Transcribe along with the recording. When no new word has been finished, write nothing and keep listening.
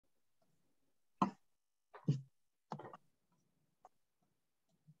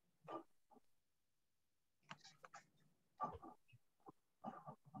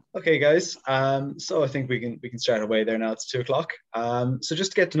Okay, guys. So I think we can start away there now. It's 2 o'clock. So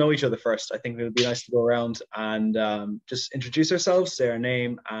just to get to know each other first, I think it would be nice to go around and just introduce ourselves, say our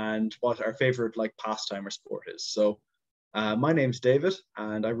name, and what our favorite like pastime or sport is. So, my name's David,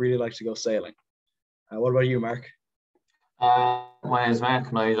 and I really like to go sailing. What about you, Mark? My name is Mark,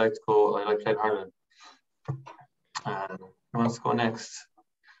 and I like playing Ireland. Who wants to go next?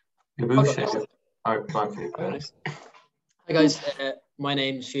 Ibushi. Or Blanfy. Nice. Hi guys, my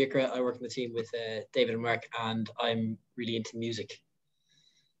name's Fiacre. I work in the team with David and Mark, and I'm really into music.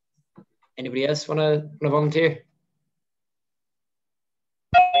 Anybody else want to volunteer?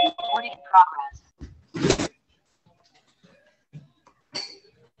 Recording in progress.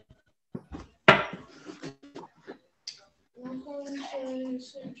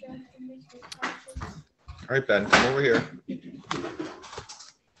 All right, Ben, come over here.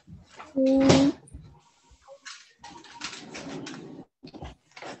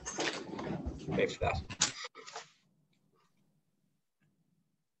 Wait for that.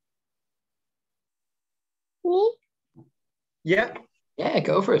 Me? Yeah. Yeah,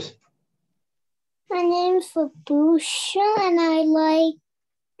 go for it. My name's Fabusha and I like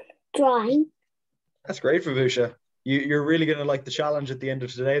drawing. That's great, Vivusha. You're really going to like the challenge at the end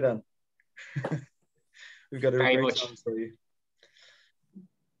of today, then. We've got a Very great much. challenge for you.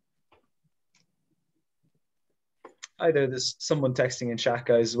 Hi there. There's someone texting in chat,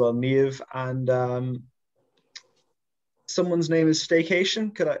 guys, as well. Neve, and someone's name is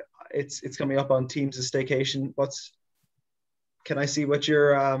Staycation. It's coming up on Teams as Staycation. Can I see what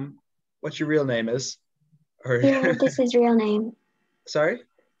your real name is? Or Dermot is his real name. sorry?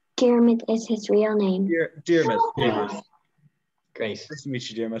 Dermot is his real name. Dermot. Great. Nice to meet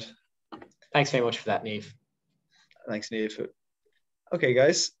you, Dermot. Thanks very much for that, Neve. Thanks, Neve. Okay,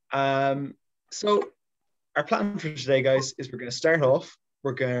 guys. So our plan for today, guys, is we're going to start off.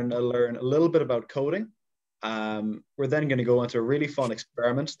 We're going to learn a little bit about coding. We're then going to go into a really fun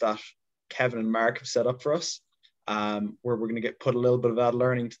experiment that Kevin and Mark have set up for us, where we're going to put a little bit of that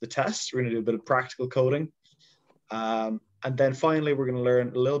learning to the test. We're going to do a bit of practical coding. And then finally, we're going to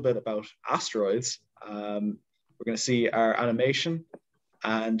learn a little bit about asteroids. We're going to see our animation.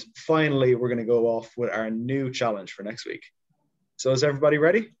 And finally, we're going to go off with our new challenge for next week. So is everybody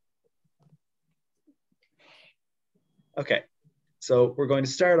ready? Okay. So we're going to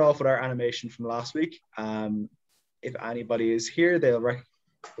start off with our animation from last week. If anybody is here,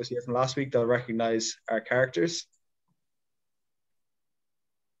 was here from last week, they'll recognize our characters.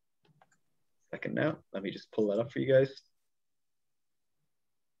 Second now, let me just pull that up for you guys.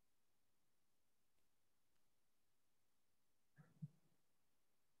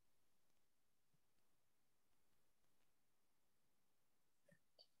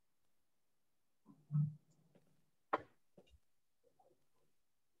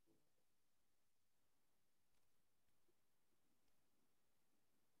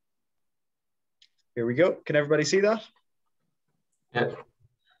 Here we go. Can everybody see that? Yeah.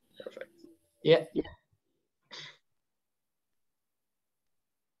 Perfect. Yeah.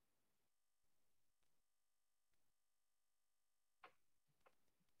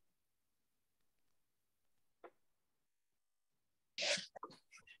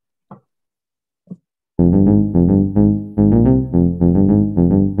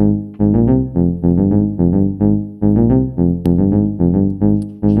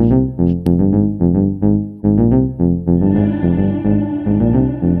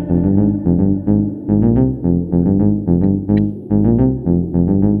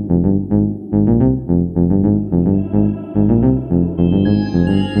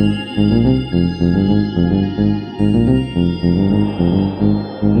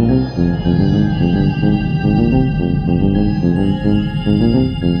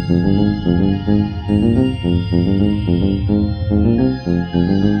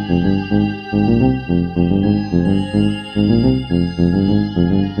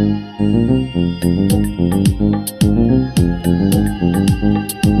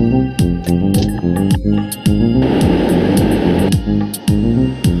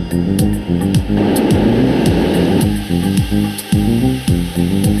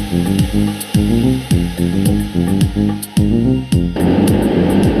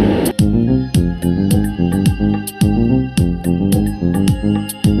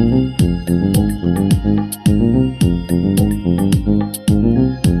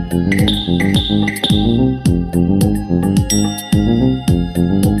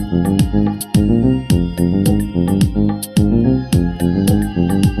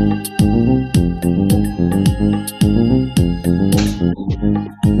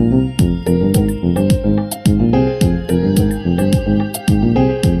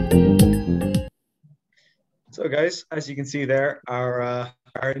 guys, as you can see there, our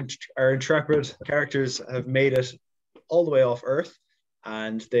intrepid characters have made it all the way off Earth,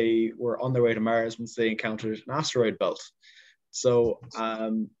 and they were on their way to Mars once they encountered an asteroid belt. So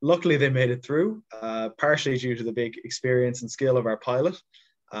luckily they made it through, partially due to the big experience and skill of our pilot.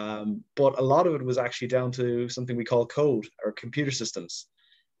 But a lot of it was actually down to something we call code or computer systems.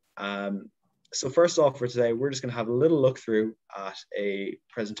 So first off for today, we're just going to have a little look through at a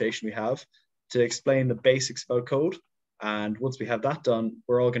presentation we have to explain the basics about code. And once we have that done,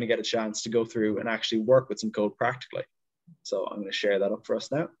 we're all going to get a chance to go through and actually work with some code practically. So I'm going to share that up for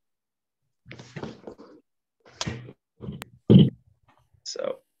us now.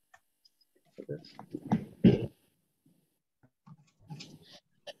 So,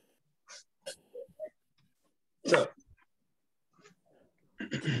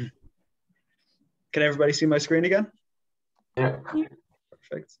 can everybody see my screen again? Yeah.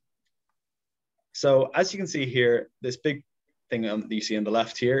 Perfect. So as you can see here, this big thing that you see on the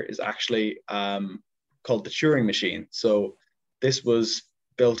left here is actually called the Turing machine. So this was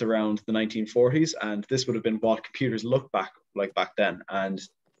built around the 1940s, and this would have been what computers looked like back then. And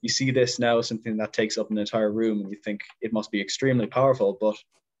you see this now, something that takes up an entire room, and you think it must be extremely powerful, but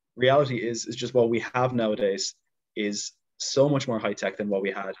reality is just what we have nowadays is so much more high tech than what we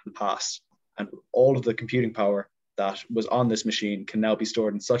had in the past. And all of the computing power that was on this machine can now be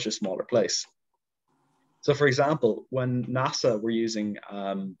stored in such a smaller place. So for example, when NASA were using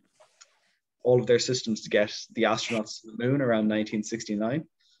all of their systems to get the astronauts to the moon around 1969,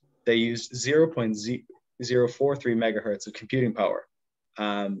 they used 0.043 megahertz of computing power.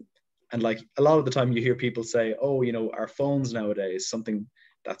 And like a lot of the time you hear people say, oh, you know, our phones nowadays, something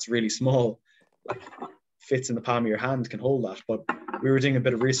that's really small, like fits in the palm of your hand, can hold that. But we were doing a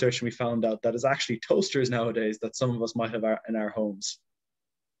bit of research and we found out that it's actually toasters nowadays that some of us might have in our homes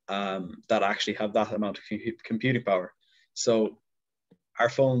that actually have that amount of computing power. So our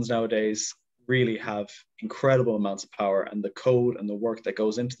phones nowadays really have incredible amounts of power, and the code and the work that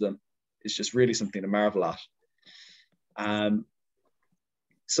goes into them is just really something to marvel at.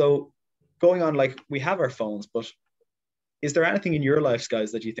 So going on, like, we have our phones, but is there anything in your lives,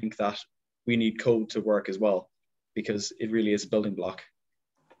 guys, that you think that we need code to work as well? Because it really is a building block.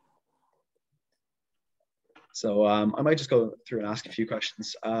 So I might just go through and ask a few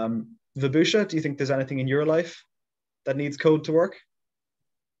questions. Vibhusha, do you think there's anything in your life that needs code to work?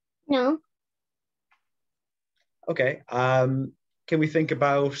 No. Okay. Can we think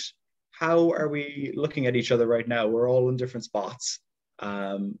about how are we looking at each other right now? We're all in different spots,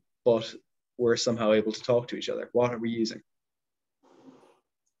 but we're somehow able to talk to each other. What are we using?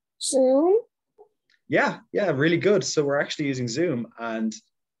 Zoom? Yeah, really good. So we're actually using Zoom, and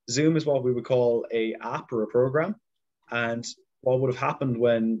Zoom is what we would call a app or a program. And what would have happened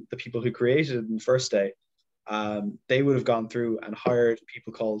when the people who created it in the first day, they would have gone through and hired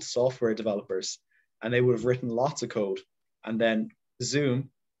people called software developers, and they would have written lots of code. And then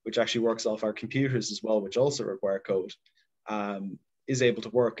Zoom, which actually works off our computers as well, which also require code, is able to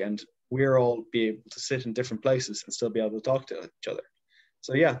work, and we're all be able to sit in different places and still be able to talk to each other.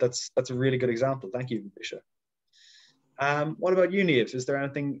 So yeah, that's a really good example. Thank you, Bisha. What about you, Neve? Is there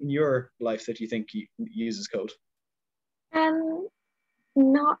anything in your life that you think uses code?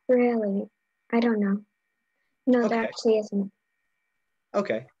 Not really. I don't know. No, Okay. there actually isn't.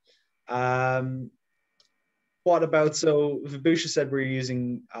 Okay. What about, so Vibhusha said we're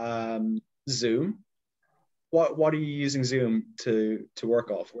using Zoom. What are you using Zoom to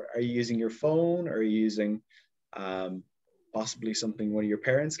work off? Are you using your phone, or are you using possibly something one of your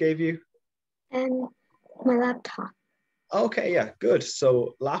parents gave you? My laptop. Okay, yeah, good.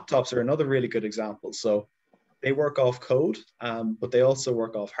 So laptops are another really good example. So they work off code, but they also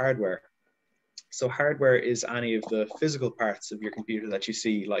work off hardware. So hardware is any of the physical parts of your computer that you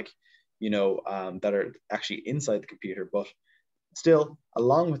see, like, you know, that are actually inside the computer. But still,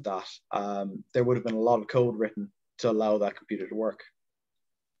 along with that, there would have been a lot of code written to allow that computer to work.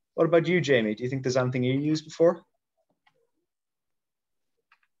 What about you, Jamie? Do you think there's anything you used before?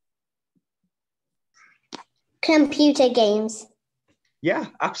 Computer games. Yeah,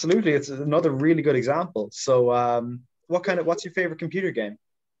 absolutely. It's another really good example. So what's your favorite computer game?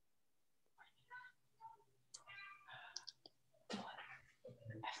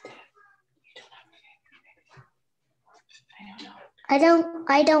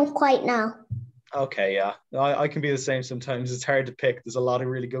 I don't quite know. Okay, yeah. I can be the same sometimes. It's hard to pick. There's a lot of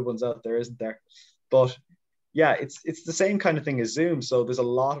really good ones out there, isn't there? But yeah, it's the same kind of thing as Zoom. So there's a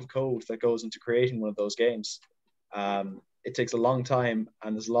lot of code that goes into creating one of those games. It takes a long time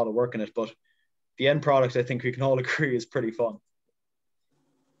and there's a lot of work in it, but the end product, I think we can all agree, is pretty fun.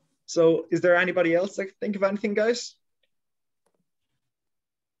 So is there anybody else that can think of anything, guys?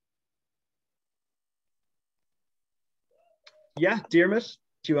 Yeah, Diarmid,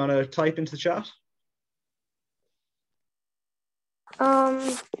 do you want to type into the chat?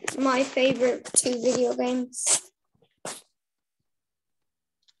 My favorite 2 video games.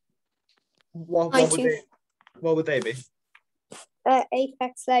 What I would choose they what would they be?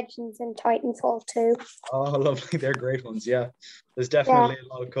 Apex Legends and Titanfall 2. Oh, lovely. They're great ones. Yeah. There's Yeah, definitely a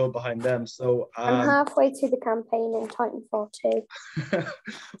lot of code behind them. So I'm halfway to the campaign in Titanfall 2.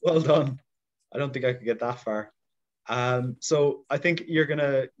 well done. I don't think I could get that far. So I think you're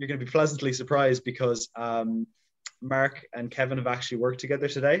gonna be pleasantly surprised because Mark and Kevin have actually worked together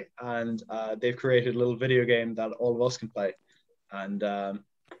today, and they've created a little video game that all of us can play. And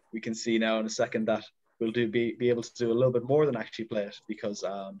we can see now in a second that we'll be able to do a little bit more than actually play it because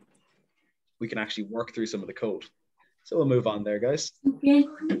we can actually work through some of the code. So we'll move on there, guys. Okay.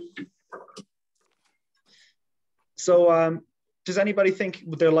 So does anybody think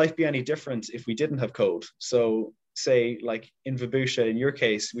would their life be any different if we didn't have code? So say like in Vibusha, in your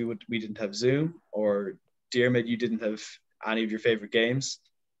case, we didn't have Zoom, or Diarmid, you didn't have any of your favorite games.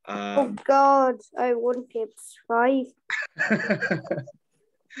 Oh God, I wouldn't be able to survive.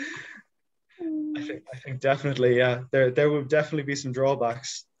 I think definitely, yeah. There would definitely be some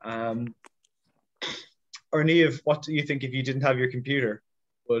drawbacks. Or Neve, what do you think if you didn't have your computer?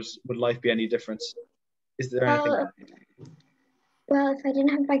 Would life be any different? Is there anything? Well, if I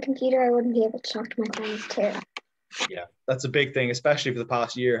didn't have my computer, I wouldn't be able to talk to my friends too. Yeah, that's a big thing, especially for the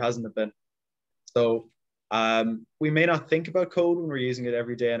past year, hasn't it been? So we may not think about code when we're using it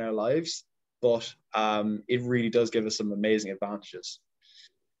every day in our lives, but it really does give us some amazing advantages.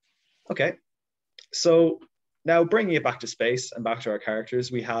 Okay, so now bringing it back to space and back to our characters,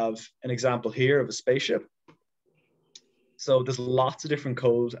 we have an example here of a spaceship. So there's lots of different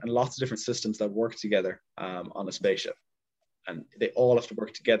code and lots of different systems that work together on a spaceship. And they all have to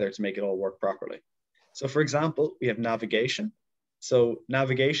work together to make it all work properly. So for example, we have navigation. So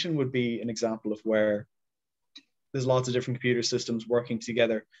navigation would be an example of where there's lots of different computer systems working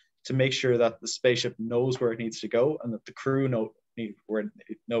together to make sure that the spaceship knows where it needs to go and that the crew know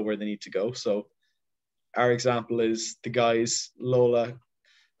where they need to go. So our example is the guys, Lola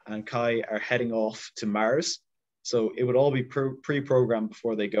and Kai, are heading off to Mars. So it would all be pre-programmed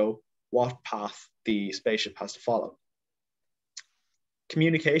before they go, what path the spaceship has to follow.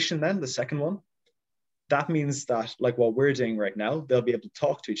 Communication then, the second one, that means that like what we're doing right now, they'll be able to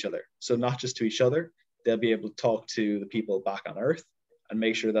talk to each other. So not just to each other, they'll be able to talk to the people back on Earth and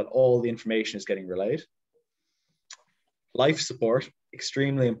make sure that all the information is getting relayed. Life support,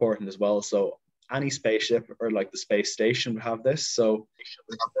 extremely important as well. So any spaceship or like the space station would have this. So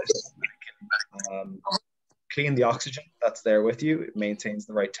clean the oxygen that's there with you. It maintains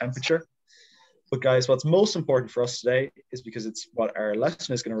the right temperature. But guys, what's most important for us today is because it's what our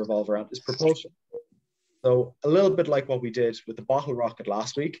lesson is going to revolve around is propulsion. So a little bit like what we did with the bottle rocket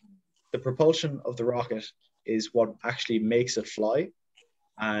last week, the propulsion of the rocket is what actually makes it fly.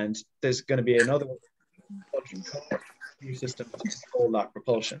 And there's going to be another propulsion system to control that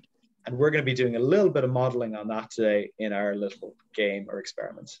propulsion. And we're going to be doing a little bit of modeling on that today in our little game or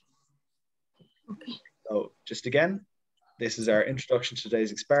experiment. Okay. So just again, this is our introduction to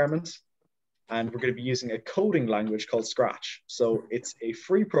today's experiment. And we're going to be using a coding language called Scratch. So it's a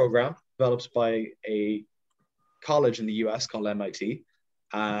free program developed by a college in the US called MIT.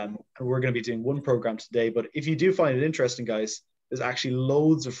 And we're going to be doing one program today. But if you do find it interesting, guys, there's actually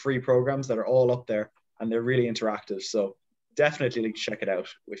loads of free programs that are all up there and they're really interactive. So definitely check it out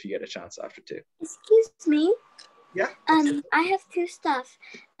if you get a chance after too. Excuse me. Yeah. I have two stuff.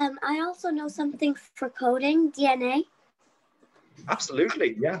 I also know something for coding, DNA.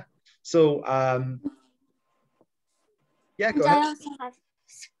 Absolutely, yeah. So yeah, go ahead. I also have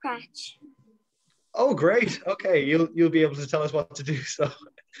Scratch. Oh, great. Okay, you'll be able to tell us what to do. So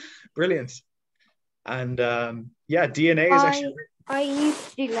brilliant. And yeah, DNA is actually. I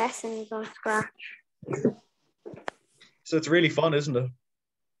used to do lessons on Scratch. So it's really fun, isn't it?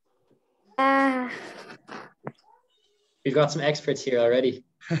 We've got some experts here already.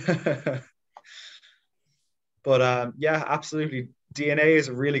 But yeah, absolutely. DNA is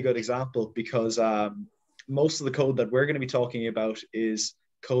a really good example because most of the code that we're going to be talking about is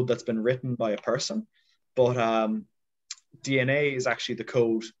code that's been written by a person. But DNA is actually the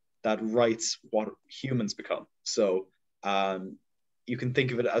code that writes what humans become. So you can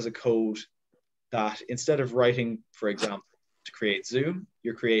think of it as a code that instead of writing, for example, to create Zoom,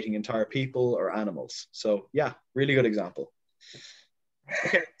 you're creating entire people or animals. So yeah, really good example.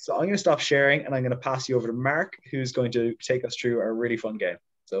 Okay, so I'm going to stop sharing and I'm going to pass you over to Mark, who's going to take us through our really fun game.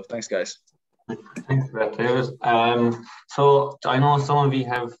 So thanks, guys. Thanks for that, David. So I know some of you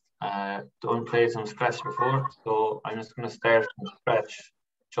have Don't play some Scratch before, so I'm just going to start from scratch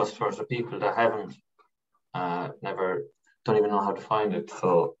just for the people that haven't, never, don't even know how to find it.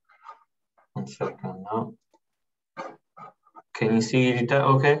 So 1 second now. Can you see that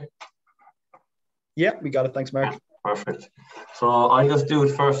okay? Yeah, we got it. Thanks, Mark. Perfect. So I'll just do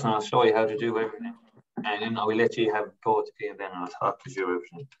it first and I'll show you how to do everything. And then I'll let you have both again, then I'll talk to you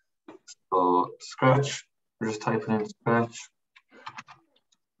everything. So Scratch, we're just typing in Scratch.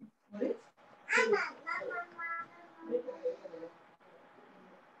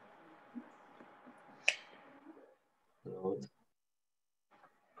 Load.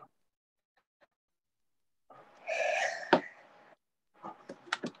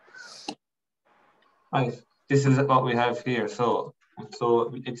 Right, this is what we have here. So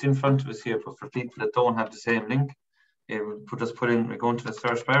it's in front of us here, but for people that don't have the same link, we'll just put in, we go into the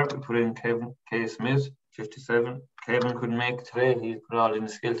search bar, we put in Kevin K. Smith, 57. Kevin couldn't make it today. He put all in the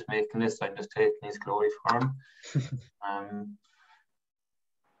skill to making this. I'm just taking his glory for him.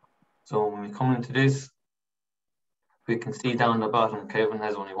 So when we come into this, we can see down the bottom, Kevin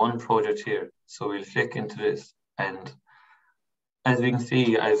has only one project here. So we'll click into this, and as we can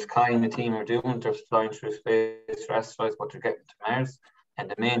see, as Kai and the team are doing, they're flying through space for asteroids, but they're getting to Mars. And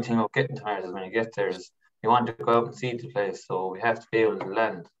the main thing of getting to Mars is when you get there is you want to go out and see the place. So we have to be able to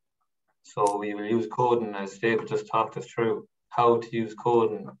land. So we will use coding, as David just talked us through, how to use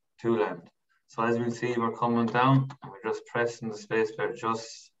coding to land. So as we can see, we're coming down and we're just pressing the space bar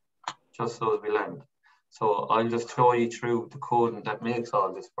just so as we land. So I'll just show you through the coding that makes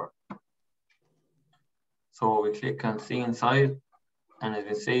all this work. So we click on see inside. And as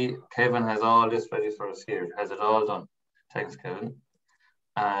you see, Kevin has all this ready for us here. Has it all done. Thanks, Kevin.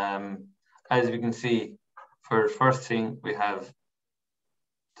 As we can see, for the first thing, we have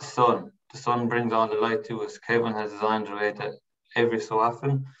the sun. The sun brings all the light to us. Kevin has designed a way that every so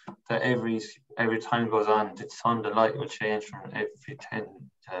often, that every time it goes on, the light will change from every 10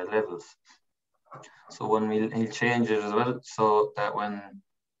 levels. So he'll change it as well, so that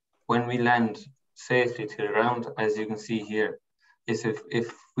when we land safely to the ground, as you can see here, is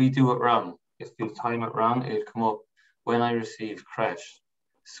if we do it wrong, if we time it wrong, it'll come up when I receive crash.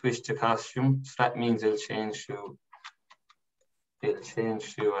 Switch to costume. So that means it'll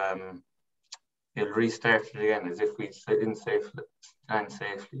restart it again as if we didn't land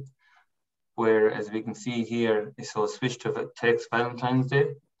safely. Where, as we can see here, so switch to text Valentine's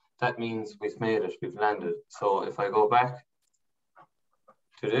Day. That means we've made it, we've landed. So if I go back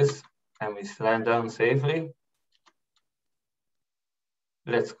to this and we land down safely,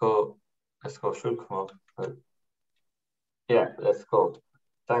 let's go, should come up. But yeah, let's go.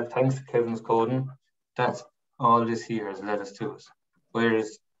 Thanks to Kevin's coding, that's all this here has led us to it.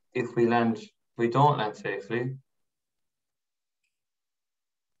 Whereas if we don't land safely,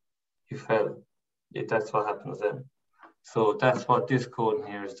 you fell. That's what happens then. So that's what this coding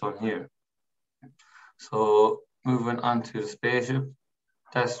here is done here. So moving on to the spaceship,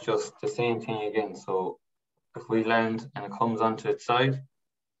 that's just the same thing again. So if we land and it comes onto its side,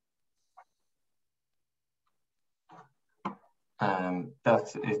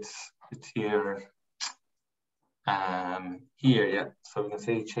 it's here. Here, yeah. So we can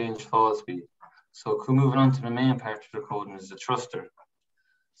see change fall speed. So moving on to the main part of the coding is the thruster.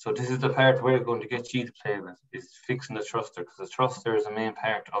 So this is the part we're going to get you to play with, is fixing the thruster, because the thruster is the main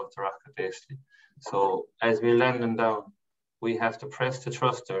part of the rocket basically. So as we're landing down, we have to press the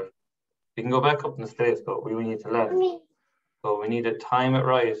thruster. We can go back up in the space, but we need to land. So we need to time it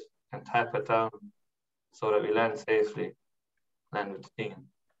right and tap it down so that we land safely, land with the team.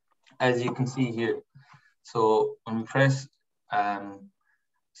 As you can see here, so when we press,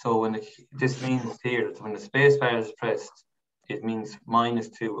 so this means here that when the space bar is pressed, it means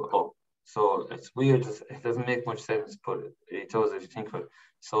 -2 up. So it's weird, it doesn't make much sense, but it does if you think about it.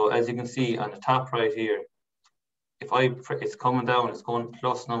 So as you can see on the top right here, if it's coming down, it's going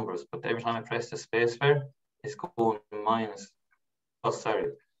plus numbers, but every time I press the space bar, it's going minus. Oh,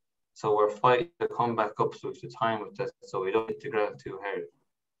 sorry. So we're fighting to come back up, so we have to time with this, so we don't hit the ground too hard.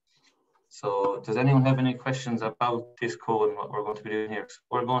 So does anyone have any questions about this code and what we're going to be doing here? So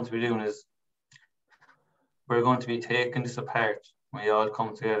what we're going to be doing is we're going to be taking this apart. We all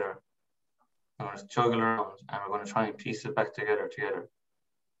come together. We're going to juggle around and we're going to try and piece it back together.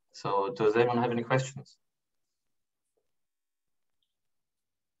 So does anyone have any questions?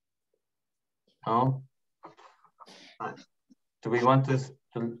 No? Do we want this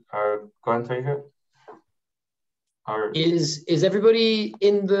to go on through here? Or Is everybody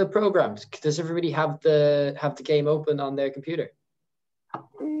in the program? Does everybody have the game open on their computer?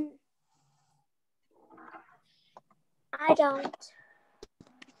 I don't.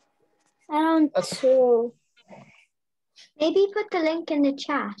 I don't That's- know. Maybe put the link in the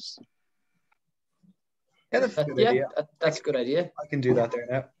chat. Yeah, that's a good Yeah, idea. that's a good idea. I can do that there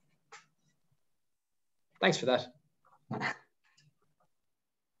now. Thanks for that.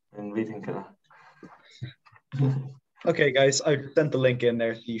 And reading to that. Okay, guys, I've sent the link in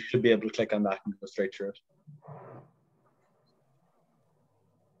there. You should be able to click on that and go straight through it.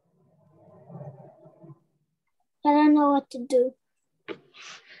 I don't know what to do.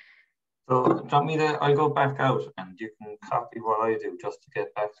 So do you want me to, I'll go back out and you can copy what I do just to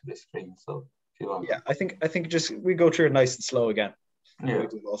get back to the screen. So if you want. Yeah, I think just we go through it nice and slow again. Yeah. We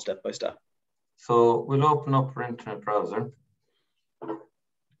do it all step by step. So we'll open up our internet browser.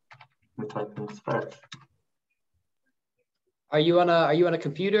 We type in Scratch. Are you on a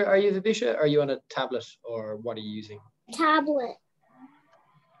computer? Are you, Vibisha? Are you on a tablet, or what are you using? Tablet.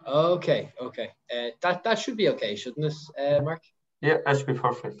 Okay. That should be okay, shouldn't it, Mark? Yeah, that should be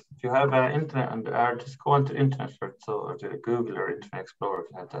perfect. If you have internet and just go onto internet search, so or to Google or Internet Explorer if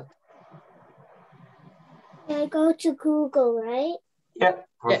you have that. I go to Google, right? Yeah,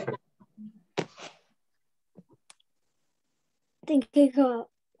 perfect. I think I go.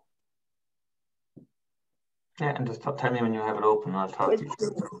 Yeah, and just tell me when you have it open and I'll talk to you.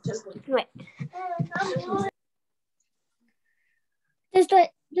 Wait. Just do it.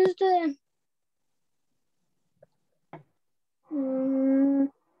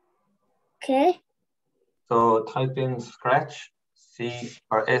 Okay. So type in Scratch,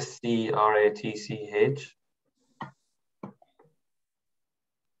 SCRATCH.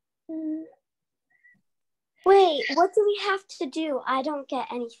 Wait, what do we have to do? I don't get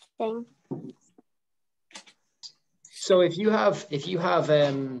anything. So if you have,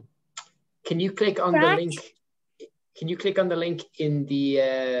 can you click on the Scratch? link? Can you click on the link in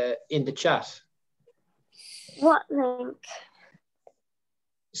the chat? What link?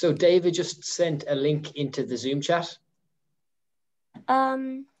 So David just sent a link into the Zoom chat.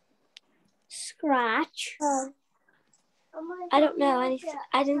 Scratch. I don't know.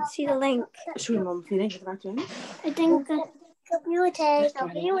 I didn't see the link. I think computer.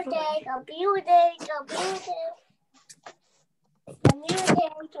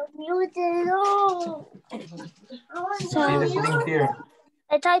 See this link here?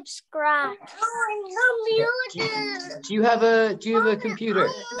 I type Scratch. Do you have a computer?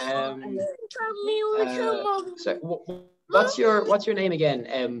 So what's your name again?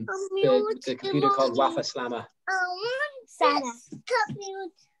 The computer called Wafa Slama. Sana.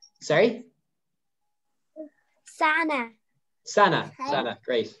 Sorry? Sana. Sana,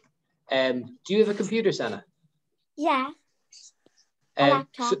 great. Do you have a computer, Sana? Yeah. A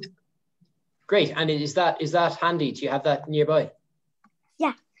laptop. Great. And is that handy? Do you have that nearby?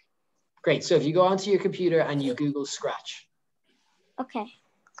 Yeah. Great. So if you go onto your computer and you Google Scratch. Okay.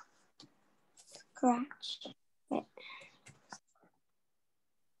 Scratch. Wait.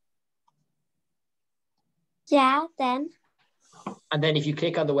 Yeah, then. And then if you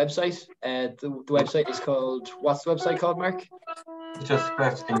click on the website, the website is called, what's the website called, Mark? Just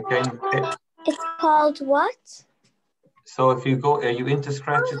Scratch and game. It's called what? So if you go, are you into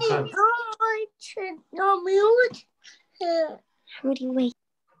Scratch itself? How do you wait?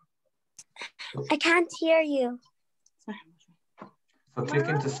 I can't hear you. So click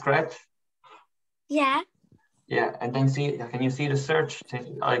into Scratch. Yeah. Yeah, and then see, can you see the search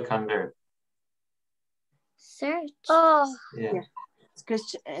icon there? Search. Oh. Yeah.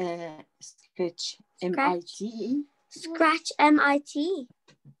 Scratch, Scratch, M-I-T-E. Scratch MIT.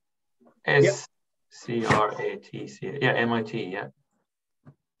 SCRATC. Yeah, MIT. Yeah.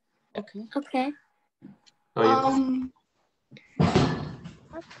 Okay. Okay. So you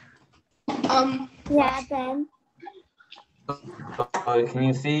Yeah, then. can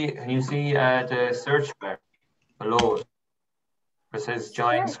you see the search bar below it? It says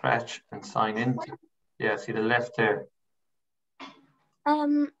join Scratch and sign in. Yeah, see the left there.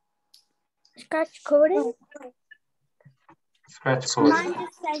 Scratch coding. Scratch code. Mine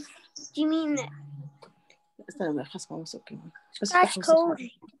just says. Do you mean Scratch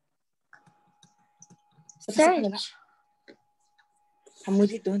coding? Search.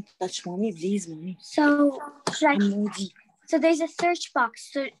 Hamudi, don't touch mommy, please, mommy. So should I? Hamudi. So there's a search box.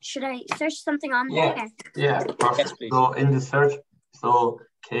 So should I search something on there? Yeah, perfect. Yes, please. So in the search, so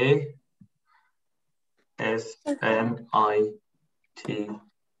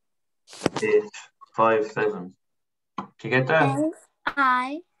KSMIT857. Do you get that?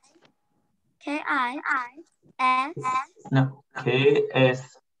 KIKIS. No,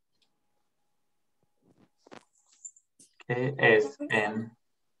 KSM.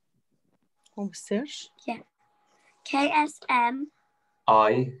 Oh, search. Yeah. KSM.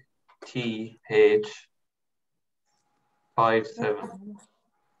 I 57.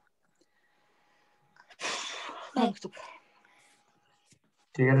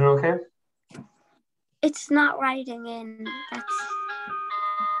 Do you get it okay? It's not writing in.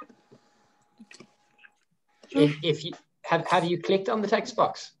 If you have you clicked on the text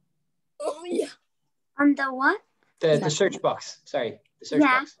box? Oh yeah. On the what? The search box. Sorry, the search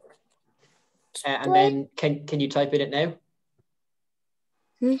box. And then can you type in it now?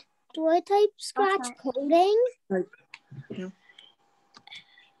 Do I type scratch coding? No.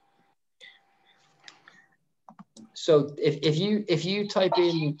 So if you type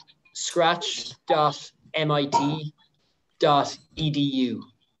in scratch.mit.edu.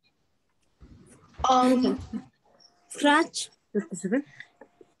 Scratch.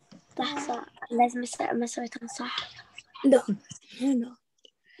 لحظة لازم أسوي تنصح. No. No.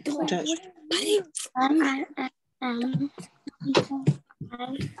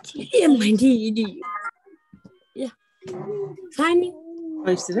 MIT. Yeah. Signing.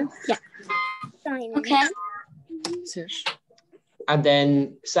 57. Yeah. Signing. Okay. Search. And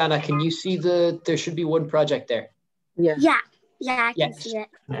then Sana, can you see there should be one project there? Yeah. Yeah, I can see it.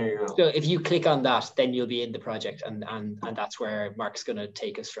 There you go. So if you click on that, then you'll be in the project, and that's where Mark's going to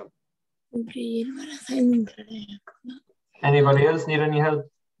take us from. Anybody else need any help?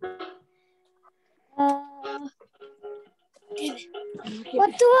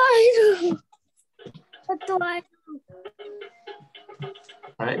 What do I do? What do I do?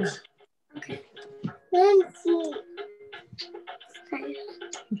 Right. Okay. Let's see. Okay.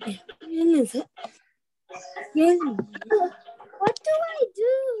 What do I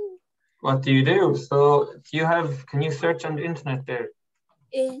do? What do you do? So can you search on the internet there?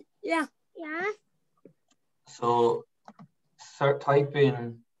 Yeah. So type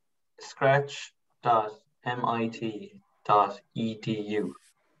in scratch.mit.edu.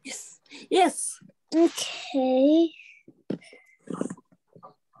 Yes. Okay.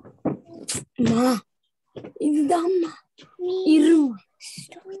 Ma. Idama. Iru.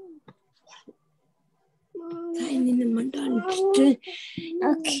 Sign in the mandal.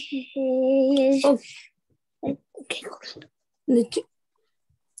 Okay. Oh. Okay. Okay.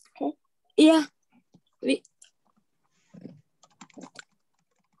 Yeah.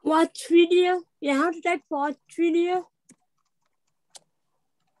 Watch video. You have to type watch video.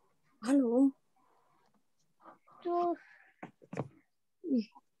 Hello. Do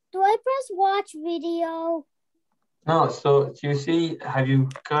I press watch video? No, so do you see, have you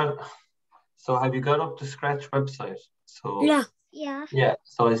got up the Scratch website? So Yeah. Yeah,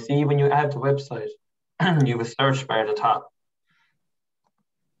 so I see when you add the website, you have a search bar at the top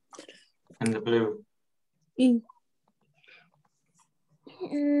in the blue.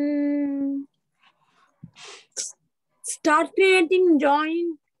 Start creating,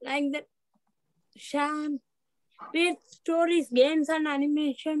 join, like that. Sham. Create stories, games, and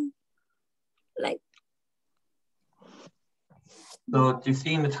animation. Like. So do you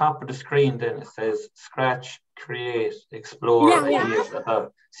see in the top of the screen then it says Scratch, Create, Explore, Ideas.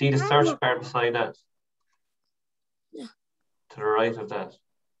 See the search bar beside that? Yeah. To the right of that.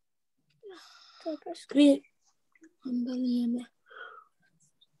 Create.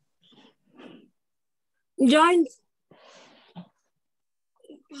 Join.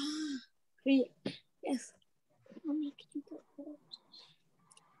 Create. Yes.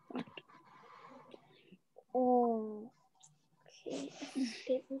 Oh. Okay.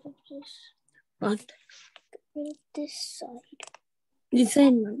 Get rid of this. What? Get rid of this side.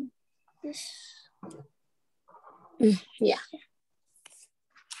 Design one. This. Yeah.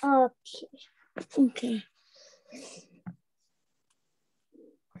 Okay.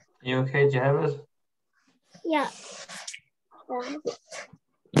 You okay? Do you have it? Yeah.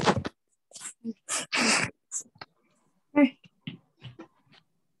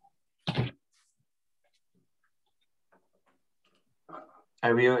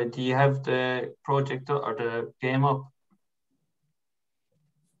 Do you have the project or the game up?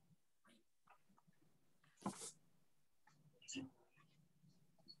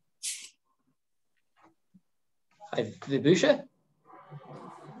 Hi, Vibhusha?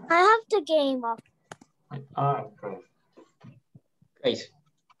 I have the game up. Great.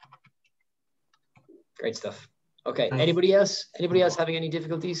 Great stuff. Okay, anybody else? Anybody else having any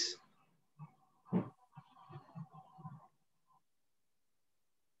difficulties?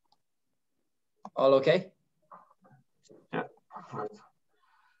 All okay? Yeah.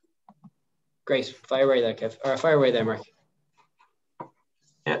 Great. Fire away there, Kev. Or fire away there, Mark.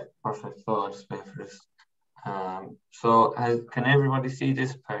 Yeah, perfect. So I'll just wait for this. Can everybody see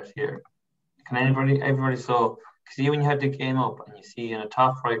this part here? Can everybody? So See when you have the game up and you see in the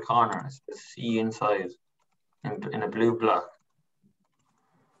top right corner, it says C inside in a blue block.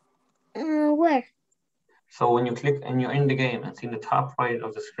 Where? So when you click and you're in the game and see in the top right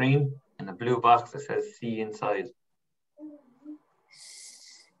of the screen, in the blue box, it says C inside.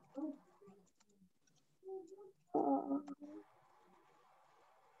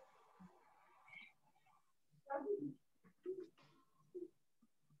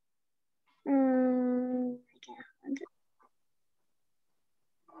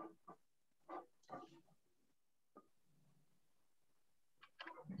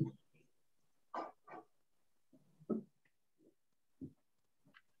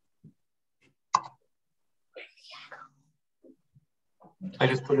 I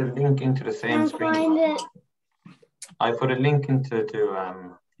just put a link into the same screen. Find it. I put a link into the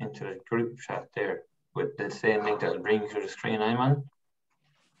group chat there with the same link that will bring you to the screen I'm on.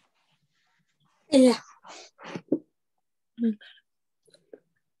 Yeah.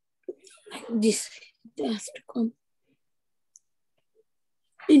 This has to come.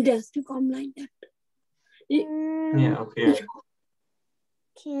 It has to come like that. Yeah, okay.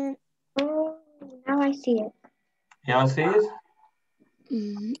 Can't. Oh, now I see it. Yeah, I see it.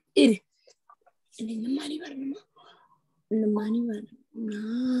 It. In the money one. In the money one.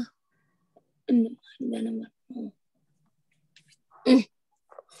 No. In the money one.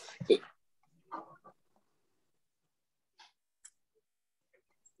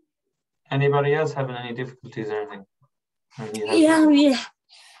 Anybody else having any difficulties or anything? Yeah.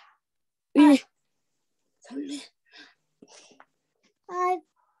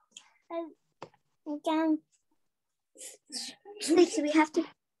 Again. Wait, so we have to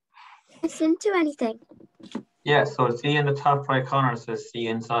listen to anything? Yeah, so see in the top right corner it says C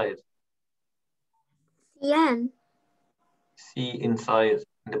inside. CN. C inside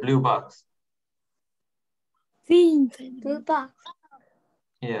in the blue box. Blue box.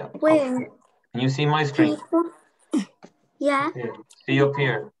 Yeah. Where? Can you see my screen? Yeah. Okay. See up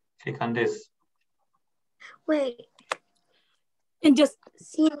here. Click on this. Wait. And just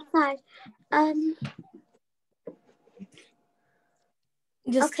See inside.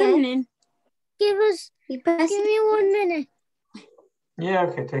 Just okay. come in. Give me 1 minute. Yeah,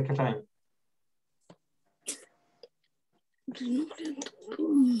 okay, take your time.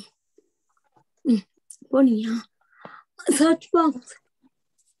 Search box.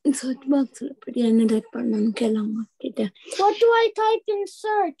 What do I type in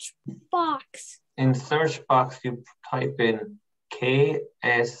search box? In search box, you type in KSMIT.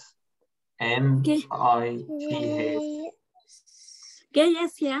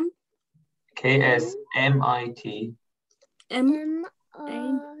 KSM. KSMIT. MIT.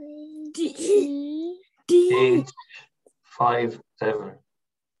 H57.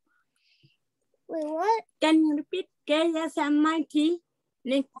 Wait, what? Can you repeat? KSMIT.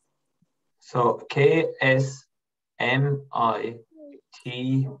 Next. So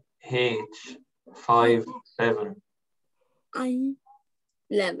KSMITH57.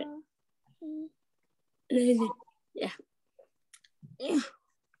 11. Yeah.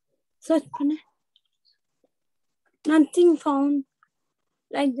 Search பண்ணு. Nothing found.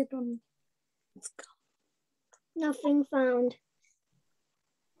 Like that one. Nothing found.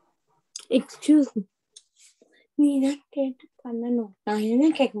 Excuse me. நீதான் கேட்டு பண்ணணும். நான் என்ன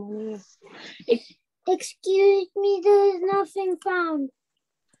கேட்க முடியும்? Excuse me, there's nothing found.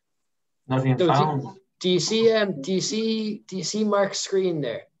 Nothing So found. do you see Mark's screen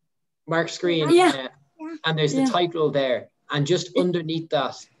there? Mark's screen. Yeah. And there's the title there. And just underneath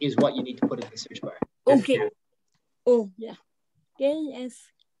that is what you need to put in the search bar. Okay. Oh, yeah.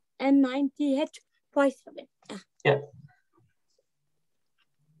 KSMITH57. Yeah.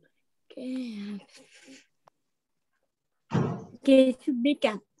 Okay, should be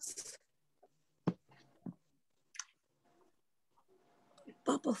cats.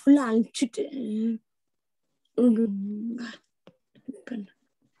 Papa full அழிச்சிட்டு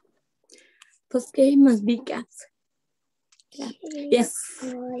first game must be cats. Yes.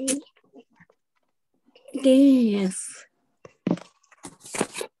 Yes.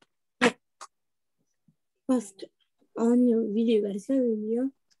 First on your video, where's your video?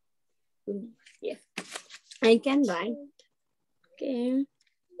 Yes. I can write. Okay.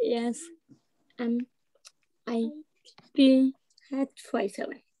 Yes. MITH57.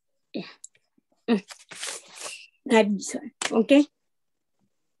 Yeah. That's one. Okay.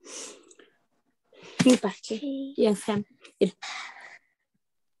 Yes, Sam. It.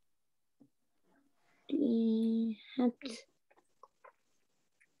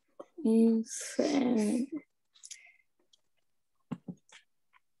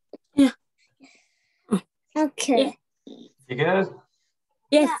 Yeah. Okay. You get it?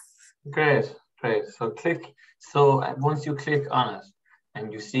 Yes. Great, great. So once you click on it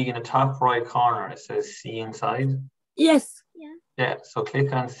and you see in the top right corner, it says see inside. Yes. Yeah, so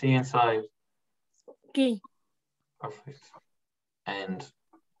click on see inside. Okay. Perfect. And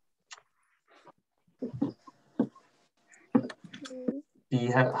do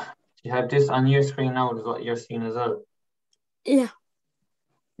you have this on your screen now? Is what you're seeing as well? Yeah.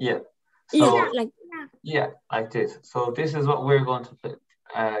 Yeah. So Yeah. Like. yeah, like this. So this is what we're going to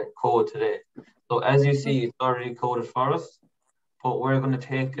code today. So as you see, it's already coded for us, but we're going to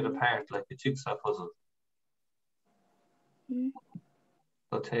take it apart like a jigsaw puzzle.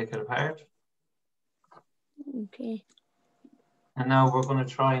 So take it apart. Okay. And now we're going to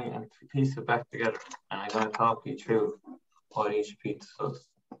try and piece it back together. And I'm going to talk you through what each piece does.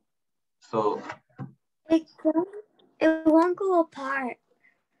 So It won't go apart.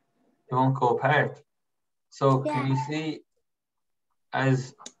 it won't go apart. So Yeah. can you see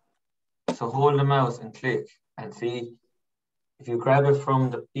so hold the mouse and click and see if you grab it from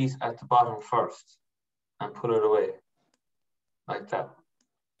the piece at the bottom first and put it away like that.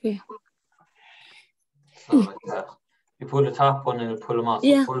 Yeah. So like that. You pull the top one and you pull them off. So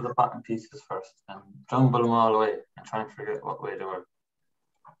Yeah. pull the bottom pieces first and jumble them all away and try and forget what way they were.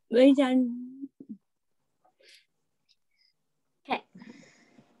 Wait and. Okay.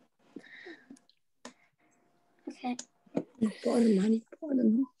 Okay. Pour the money. Pour the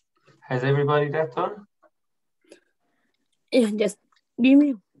money. Has everybody that done? Yeah. Just give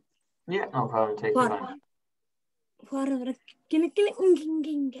me. Yeah, no problem. Take your time. For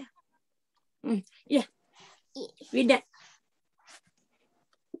yeah. We done.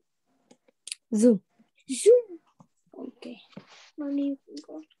 Zoom. Okay. Mommy, you can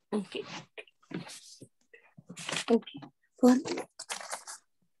go. Okay. Okay. For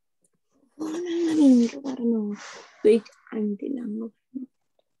wait until I'm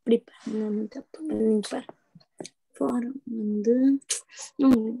prepare for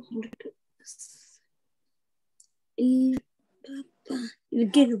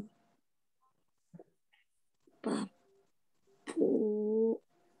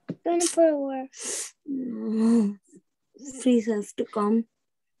freeze has to come.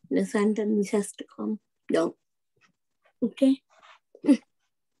 The sentence has to come down. Okay.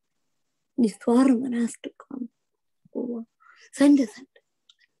 This form has to come over. Sentence.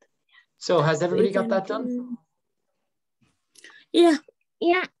 So has everybody got that done? Yeah.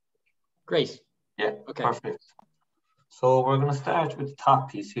 Great. Yeah, Okay. perfect. So we're going to start with the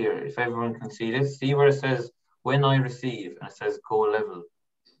top piece here. If everyone can see this, see where it says when I receive and it says go level.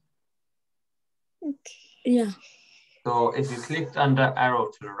 Yeah. So if you clicked on that arrow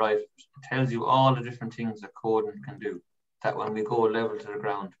to the right, it tells you all the different things that coding can do. That when we go level to the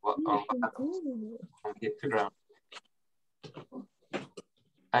ground, what happens when we hit the ground.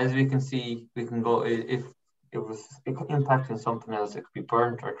 As we can see, we can go, if it was impacting something else, it could be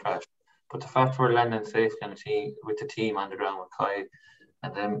burnt or crashed. But the fact we're landing safely on with the team on the ground with Kai,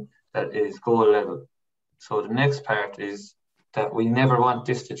 and then that is go level. So the next part is that we never want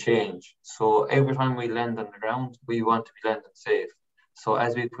this to change. So every time we land on the ground, we want to be landing safe. So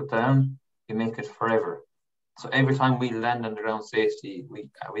as we put down, we make it forever. So every time we land on the ground safely,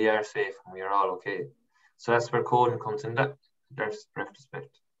 we are safe and we are all okay. So that's where coding comes in that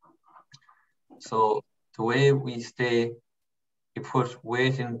retrospect. So the way we stay, you put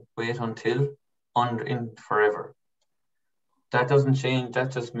wait until in forever. That doesn't change.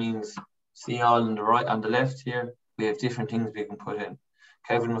 That just means see all on the right, on the left here, we have different things we can put in.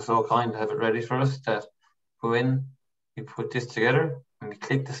 Kevin was so kind to have it ready for us that when we put this together and we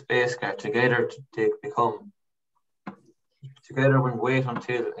click the space bar together to become together when wait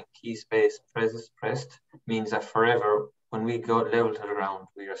until and key space pressed means that forever when we go level to the ground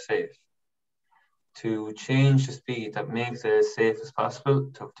we are safe. To change the speed that makes it as safe as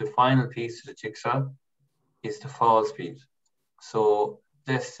possible, the final piece of the jigsaw is the fall speed. So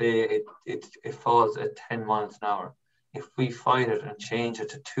let's say it falls at 10 miles an hour. If we fight it and change it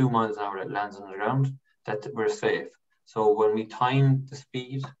to 2 miles an hour, it lands on the ground, that we're safe. So when we time the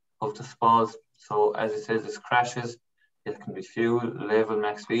speed of the falls, so as it says, this crashes, it can be fuel, level,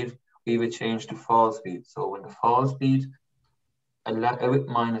 max speed, we would change the fall speed. So when the fall speed with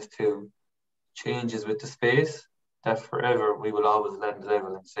 -2 changes with the space, that forever we will always land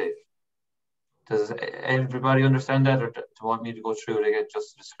level and safe. Does everybody understand that, or do you want me to go through it again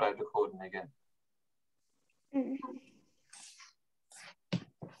just to describe the coding again?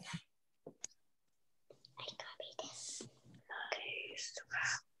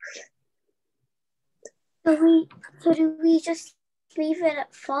 So do we just leave it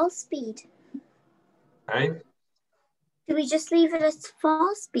at fall speed? Right? Do we just leave it at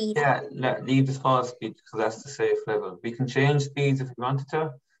fall speed? Yeah, leave the fall speed because that's the safe level. We can change speeds if we wanted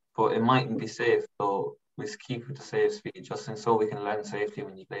to, but it mightn't be safe. So we just keep with the safe speed just so we can land safely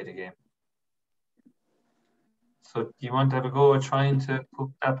when you play the game. So do you want to have a go at trying to put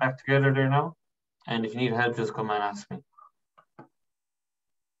that back together there now? And if you need help, just come and ask me.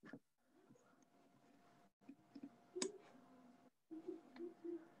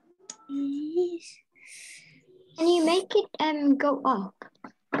 Can you make it go up?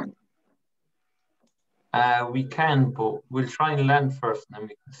 We can, but we'll try and land first, and then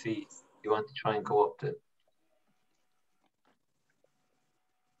we can see if you want to try and go up the.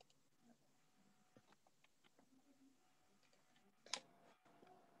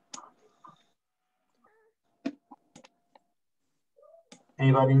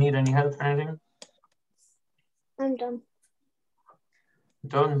 Anybody need any help or anything? I'm done.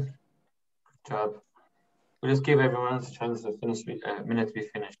 Done. Good job. We'll just give everyone else a chance to finish, a minute to be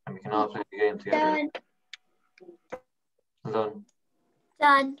finished, and we can all play the game together. Done. Well done.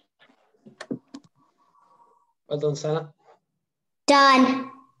 Done. Well done, Sana. Done.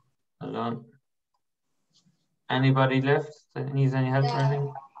 Well done. Anybody left that needs any help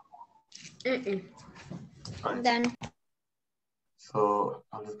or anything? Right. Done. So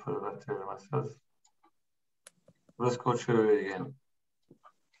I'll just put it back there myself. Let's go through it again.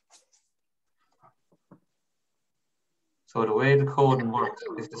 So the way the coding works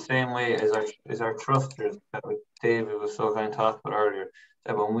is the same way as our thrusters that David was so kind of talking about earlier,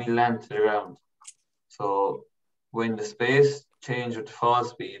 that when we land to the ground, so when the space changes with the fall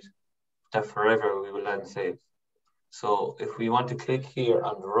speed, that forever we will land safe. So if we want to click here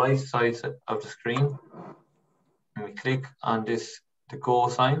on the right side of the screen, and we click on this, the go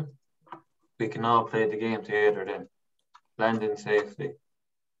sign, we can all play the game together then, landing safely.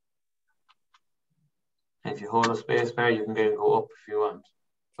 And if you hold a space bar, you can get and go up if you want.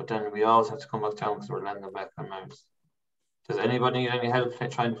 But then we always have to come back down because we're landing back on Mars. Does anybody need any help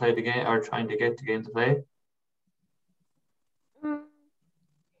trying to play the game or trying to get the game to play?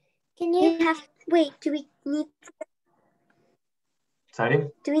 Can you wait, do we need Sorry?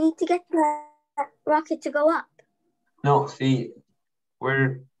 to get the rocket to go up? No, see,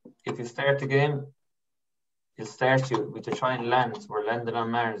 if you start the game, you'll start you with the try and land. So we're landing on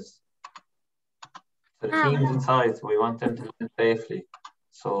Mars. So the teams inside, so we want them to land safely.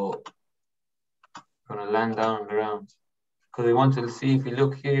 So we're going to land down on the ground. Because we want to see, if you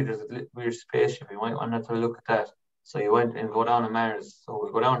look here, there's a weird spaceship. We might want to look at that. So you went and go down on Mars. So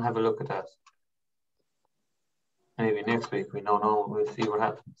we'll go down and have a look at that. Maybe next week, we don't know. We'll see what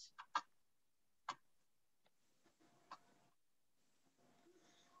happens.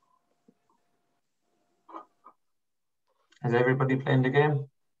 Is everybody playing the game?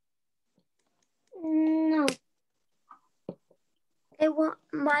 No. It won't.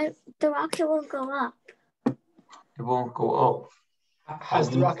 The rocket won't go up. It won't go up. Has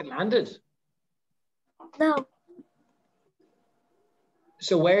the rocket landed? No.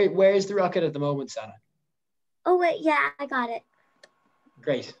 So where is the rocket at the moment, Sana? Oh wait, yeah, I got it.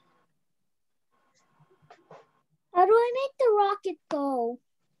 Great. How do I make the rocket go?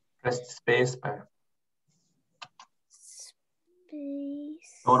 Press the space bar.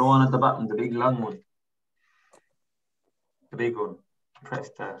 Space. Oh, the one at the bottom, the big long one. The big one. Press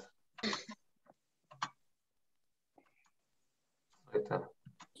that. Like that.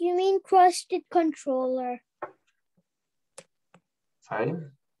 You mean crusted controller? Sorry?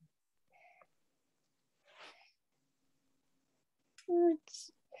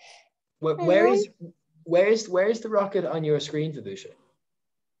 Where is the rocket on your screen, Vibhusha?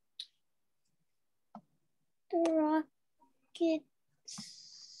 The rocket.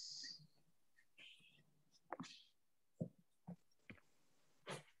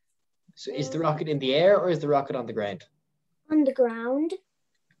 So is the rocket in the air or is the rocket on the ground? On the ground.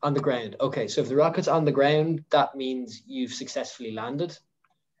 On the ground. Okay, so if the rocket's on the ground, that means you've successfully landed.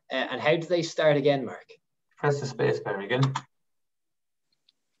 And how do they start again, Mark? Press the space bar again.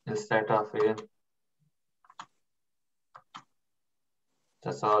 It'll start off again.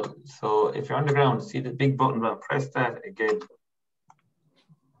 That's all. So if you're on the ground, see the big button, press that again.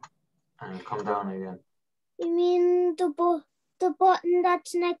 And come down again. You mean the button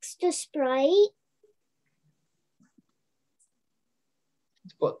that's next to Sprite?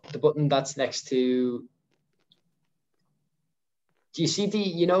 But the button that's next to. Do you see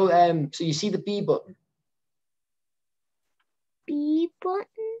the, so you see the B button? B button?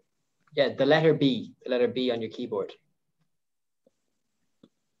 Yeah, the letter B on your keyboard.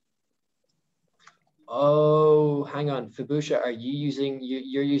 Oh, hang on, Vibhusha,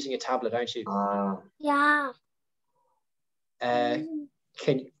 you're using a tablet, aren't you? Yeah.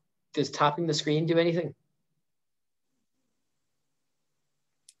 Does tapping the screen do anything?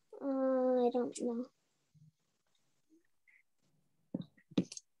 I don't know.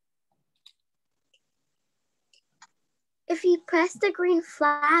 If you press the green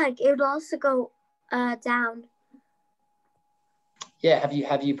flag, it would also go down. Yeah,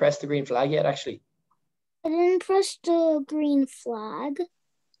 have you pressed the green flag yet, actually? I didn't press the green flag.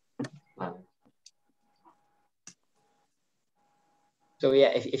 So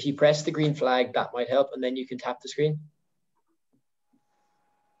yeah, if you press the green flag, that might help, and then you can tap the screen.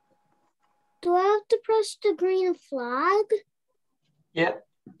 Do I have to press the green flag? Yeah.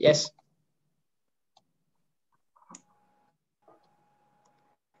 Yes.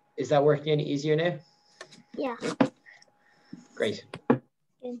 Is that working any easier now? Yeah. Great.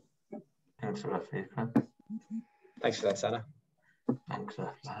 Thanks for that, Fika. Thanks for that, Sana. Thanks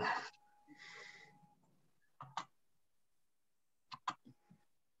for that.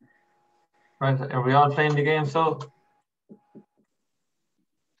 Right, are we all playing the game? So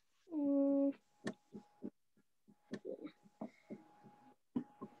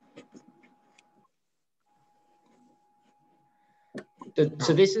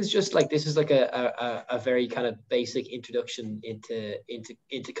so this is like a very kind of basic introduction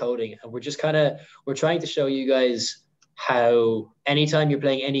into coding, and we're trying to show you guys how anytime you're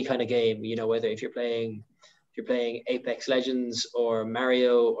playing any kind of game, you know, whether if you're playing Apex Legends or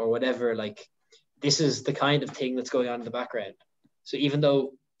Mario or whatever, like this is the kind of thing that's going on in the background. So even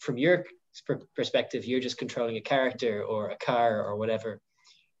though from your perspective you're just controlling a character or a car or whatever,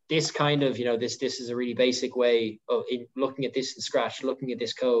 this kind of, you know, this is a really basic way of looking at this in Scratch, looking at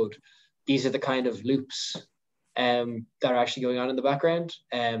this code. These are the kind of loops that are actually going on in the background.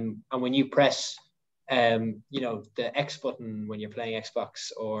 And when you press, you know, the X button when you're playing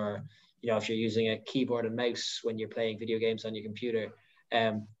Xbox, or, you know, if you're using a keyboard and mouse when you're playing video games on your computer,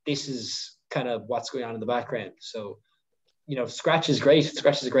 this is kind of what's going on in the background. So, you know, Scratch is great.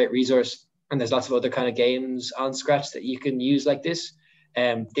 Scratch is a great resource, and there's lots of other kind of games on Scratch that you can use like this.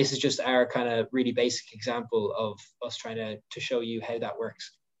 This is just our kind of really basic example of us trying to show you how that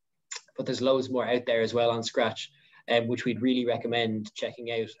works. But there's loads more out there as well on Scratch, which we'd really recommend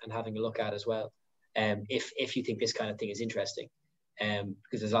checking out and having a look at as well, if you think this kind of thing is interesting,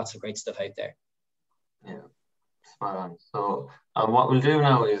 because there's lots of great stuff out there. Yeah, spot on. So what we'll do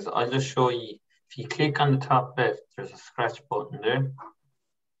now is I'll just show you, if you click on the top left, there's a Scratch button there,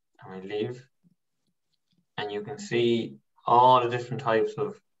 and we leave, and you can see all the different types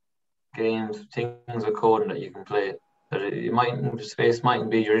of games, things with coding that you can play. That it mightn't, space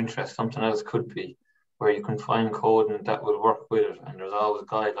mightn't be your interest, something else could be, where you can find coding that will work with it, and there's always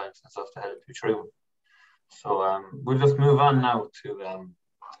guidelines and stuff to help you through. So we'll just move on now to,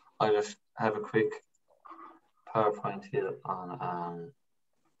 I'll just have a quick PowerPoint here on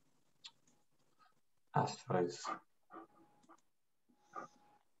asteroids.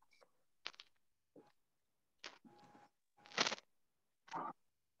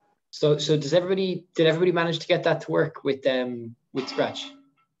 So did everybody manage to get that to work with Scratch?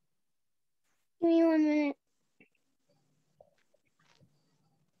 Give me 1 minute.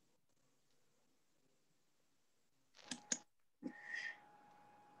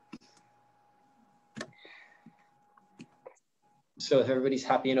 So if everybody's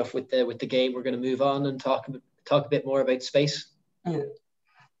happy enough with the game, we're going to move on and talk a bit more about space. Yeah.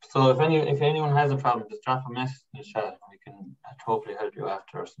 So if anyone has a problem, just drop a message in the chat, and we can hopefully help you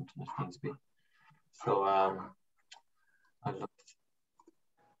after or something if needs be. So I'll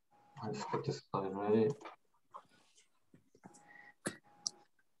just get this slide ready.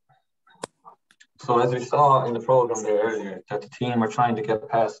 So as we saw in the program there earlier, that the team are trying to get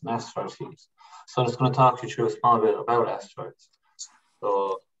past an asteroid field. So I'm just going to talk you through a small bit about asteroids.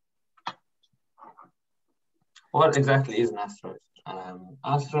 So what exactly is an asteroid?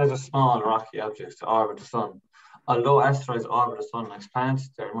 Asteroids are small rocky objects that orbit the sun. Although asteroids orbit the sun like planets,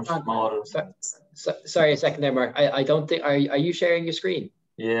 they're much smaller. Sorry, a second there, Mark. I don't think, are you sharing your screen?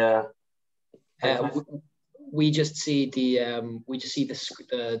 Yeah. We just see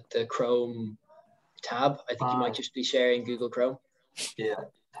the Chrome tab. I think you might just be sharing Google Chrome. Yeah,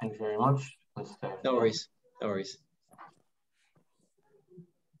 thank you very much. No worries. No worries.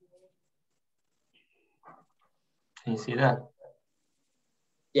 Can you see that?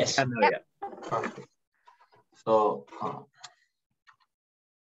 Yes. Yeah. Perfect. So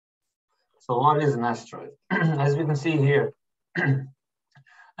what is an asteroid? As we can see here,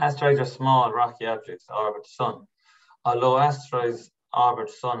 asteroids are small rocky objects that orbit the sun. Although asteroids orbit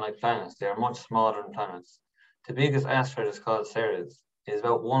the sun like planets, they are much smaller than planets. The biggest asteroid is called Ceres. is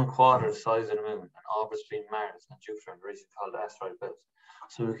about 1/4 the size of the moon and orbits between Mars and Jupiter in a region called the asteroid belt.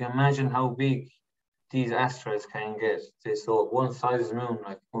 So we can imagine how big these asteroids can get. So one size of the moon,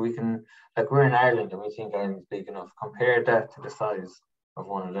 like we can, like we're in Ireland and we think Ireland's big enough. Compare that to the size of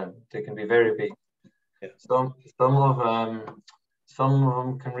one of them. They can be very big. Yeah. Some of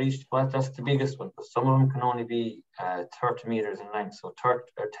them can reach, well, that's the biggest one, but some of them can only be 30 meters in length, so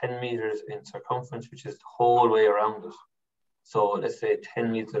 10 meters in circumference, which is the whole way around it. So let's say 10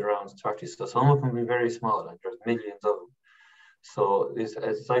 meters around 30. So some of them can be very small, and there's millions of them. So it's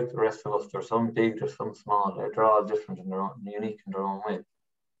like the rest of us. There's some big, there's some small. They're all different and they're unique in their own way.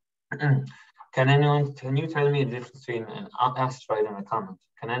 Can you tell me the difference between an asteroid and a comet?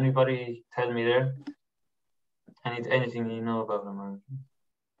 Can anybody tell me there? Anything you know about them?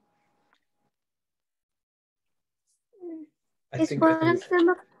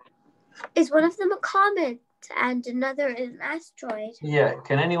 Is one of them a comet and another an asteroid? Yeah.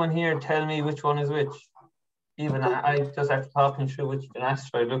 Can anyone here tell me which one is which? Even I just have to talk through which an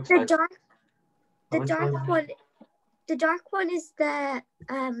asteroid looks like. The dark one is the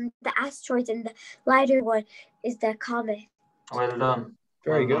asteroid, and the lighter one is the comet. Well done.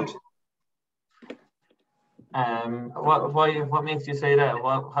 Very good. What makes you say that?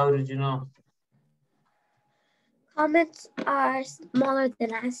 How did you know? Comets are smaller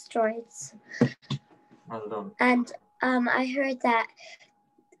than asteroids. Well done. And I heard that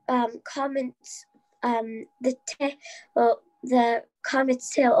comets, the comet's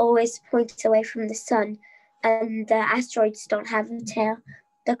tail always points away from the sun, and the asteroids don't have a tail.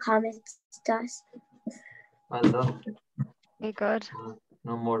 The comet does. Well done. Very good.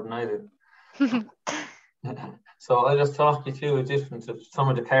 No more than I did. So I'll just talk you through a difference of some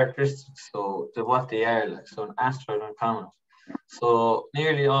of the characteristics, so what they are like. So an asteroid and a comet. So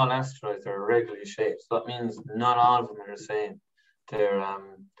nearly all asteroids are irregularly shaped. So that means not all of them are the same. They're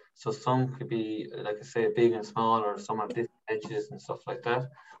so some could be, like I say, big and small, or some have different edges and stuff like that.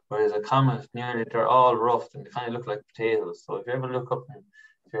 Whereas a comet, nearly they're all roughed and they kind of look like potatoes. So if you ever look up and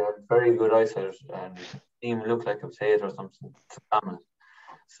if you have very good eyesight and you can see them look like a potato or something, it's a comet.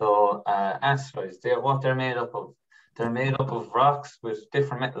 So asteroids, what they're made up of. They're made up of rocks with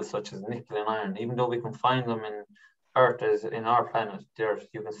different metals such as nickel and iron. Even though we can find them in Earth, as in our planet,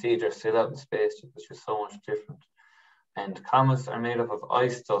 you can see they're still out in space, which is so much different. And comets are made up of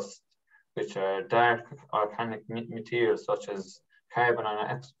ice dust, which are dark organic materials such as carbon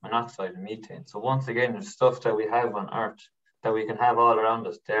monoxide and methane. So once again, there's stuff that we have on Earth that we can have all around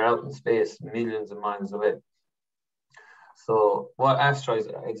us. They're out in space, millions of miles away. So what asteroids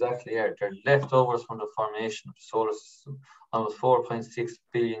exactly are? They're leftovers from the formation of the solar system almost 4.6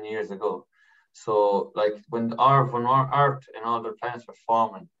 billion years ago. So like when our Earth and all the planets were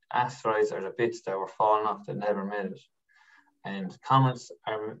forming, asteroids are the bits that were falling off that never made it. And comets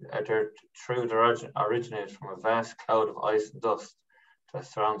originated from a vast cloud of ice and dust that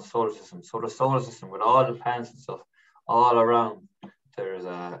surrounds the solar system. So the solar system, with all the planets and stuff all around, there's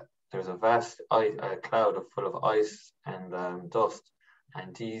a vast cloud full of ice and dust,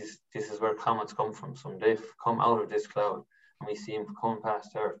 and this is where comets come from. So they've come out of this cloud, and we see them coming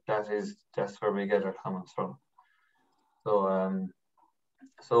past Earth. That's where we get our comets from.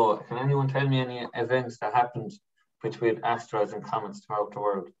 So can anyone tell me any events that happened between asteroids and comets throughout the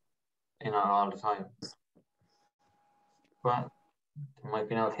world, all the time? Well, there might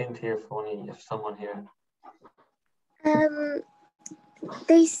be no hint here for if someone here.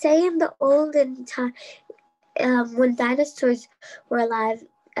 They say in the olden time, when dinosaurs were alive,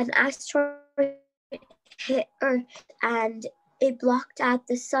 an asteroid hit Earth and it blocked out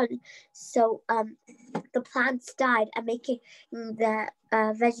the sun. So the plants died, and making the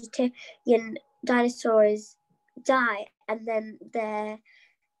vegetarian dinosaurs die. And then the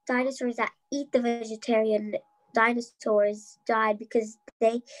dinosaurs that eat the vegetarian dinosaurs died because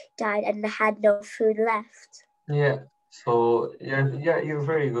they died and had no food left. Yeah. So you're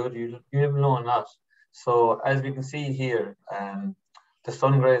very good. You never know a lot. So as we can see here, the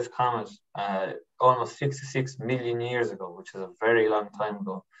sun-grazed comet, almost 66 million years ago, which is a very long time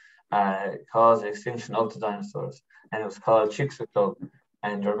ago, caused the extinction of the dinosaurs, and it was called Chicxulub,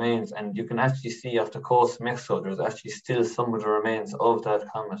 and the remains. And you can actually see off the coast of Mexico, there's actually still some of the remains of that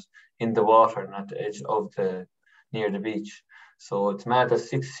comet in the water and at the edge of near the beach. So it's mad that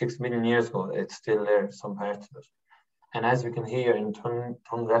 66 million years ago, it's still there, some parts of it. And as we can hear in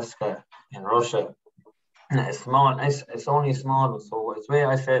Tunguska in Russia, it's only a small one. So it's where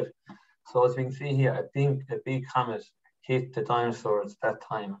I said, so as we can see here, a big comet hit the dinosaurs that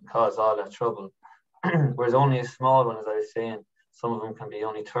time and caused all that trouble. Whereas only a small one, as I was saying, some of them can be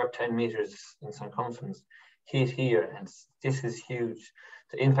only 10 meters in circumference, hit here, and this is huge.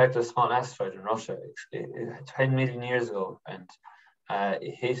 The impact of a small asteroid in Russia 10 million years ago, and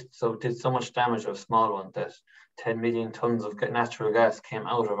it hit, so did so much damage of a small one that 10 million tons of natural gas came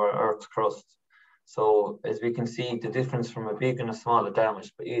out of our Earth's crust. So as we can see, the difference from a big and a small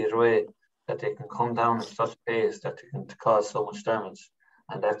damage, but either way, that they can come down at such pace that they can cause so much damage,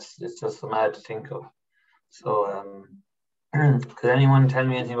 and it's just so mad to think of. So could anyone tell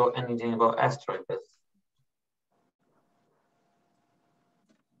me anything about asteroid belts?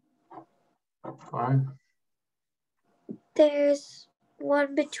 One. There's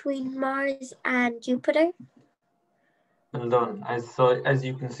one between Mars and Jupiter. Well done. As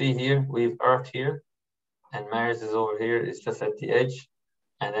you can see here, we have Earth here, and Mars is over here. It's just at the edge,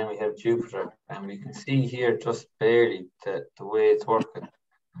 and then we have Jupiter, and we can see here just barely the way it's working.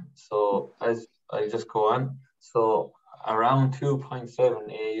 So as I just go on, so around 2.7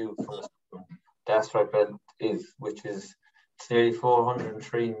 AU from the asteroid belt is, which is nearly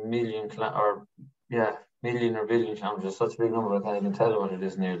 403 million million or billion kilometers. Such a big number, I can't even tell what it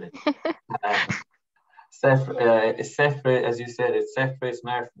is nearly. It's separate, as you said, it separates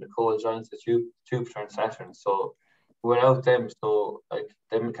Mars from the cold giants of Jupiter and Saturn. So without them, so like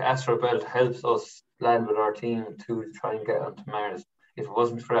the asteroid belt helps us land with our team to try and get onto Mars. If it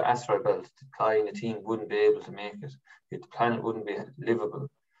wasn't for the asteroid belt, Kai and the team wouldn't be able to make it. The planet wouldn't be livable.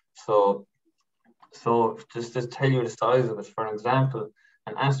 So just to tell you the size of it, for an example,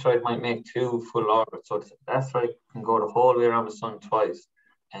 an asteroid might make 2 full orbits. So the asteroid can go the whole way around the sun twice,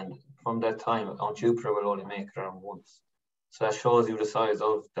 and from that time on Jupiter will only make it around once. So that shows you the size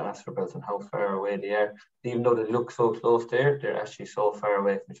of the asteroid belts and how far away they are. Even though they look so close there, they're actually so far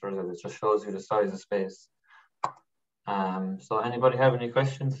away from each other. It just shows you the size of space. So anybody have any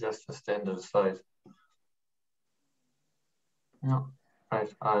questions? That's just the end of the slide. No. Right,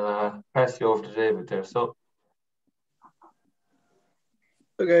 I'll pass you over to David there. So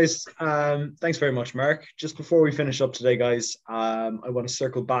guys, thanks very much, Mark. Just before we finish up today, guys, I want to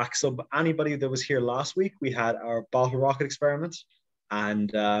circle back. So anybody that was here last week, we had our bottle rocket experiment, and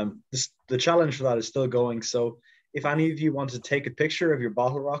the challenge for that is still going. So if any of you want to take a picture of your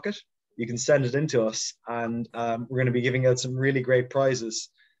bottle rocket, you can send it in to us, and we're going to be giving out some really great prizes.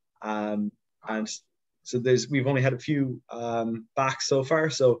 And so we've only had a few back so far.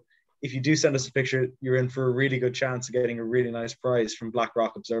 So if you do send us a picture, you're in for a really good chance of getting a really nice prize from Black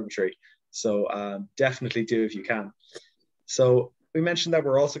Rock Observatory. So definitely do if you can. So we mentioned that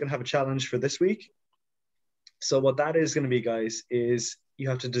we're also going to have a challenge for this week. So what that is going to be, guys, is you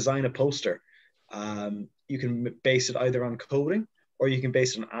have to design a poster. You can base it either on coding, or you can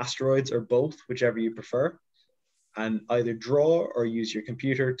base it on asteroids, or both, whichever you prefer, and either draw or use your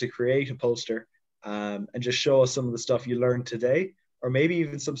computer to create a poster, and just show us some of the stuff you learned today, or maybe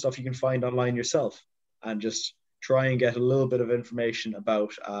even some stuff you can find online yourself, and just try and get a little bit of information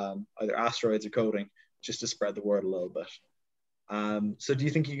about either asteroids or coding, just to spread the word a little bit. So do you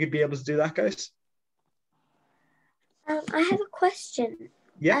think you could be able to do that, guys? I have a question.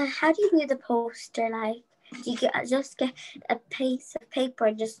 Yeah. How do you do the poster? Like, do you just get a piece of paper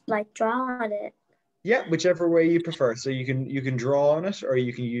and just like draw on it? Yeah, whichever way you prefer. So you can draw on it, or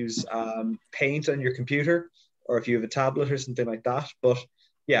you can use paint on your computer, or if you have a tablet or something like that. But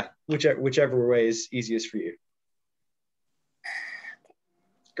yeah, whichever way is easiest for you.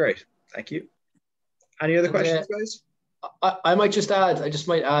 Great, thank you. Any other questions, guys? I might just add,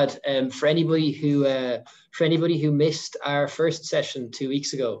 for anybody who missed our first session 2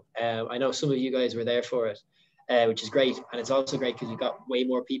 weeks ago, I know some of you guys were there for it, which is great. And it's also great because we got way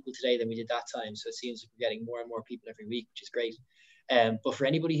more people today than we did that time. So it seems we're getting more and more people every week, which is great. But for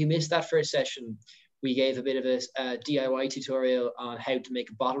anybody who missed that first session, we gave a bit of a DIY tutorial on how to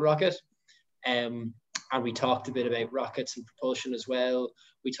make a bottle rocket. And we talked a bit about rockets and propulsion as well.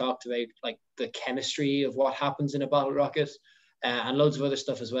 We talked about like the chemistry of what happens in a bottle rocket, and loads of other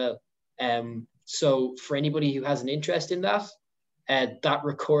stuff as well. So for anybody who has an interest in that, that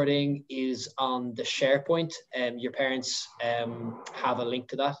recording is on the SharePoint. Your parents have a link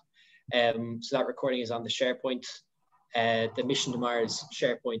to that. So that recording is on the SharePoint, the Mission to Mars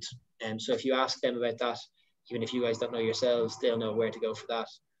SharePoint. So if you ask them about that, even if you guys don't know yourselves, they'll know where to go for that.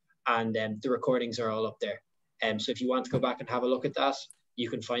 And the recordings are all up there. So if you want to go back and have a look at that, you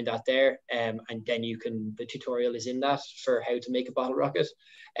can find that there. And then the tutorial is in that for how to make a bottle rocket.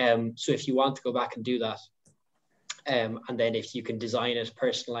 So if you want to go back and do that, and then if you can design it,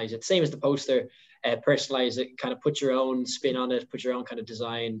 personalize it, same as the poster, personalize it, kind of put your own spin on it, put your own kind of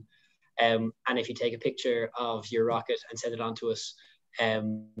design. And if you take a picture of your rocket and send it on to us,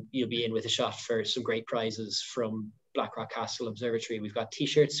 you'll be in with a shot for some great prizes from Black Rock Castle Observatory. We've got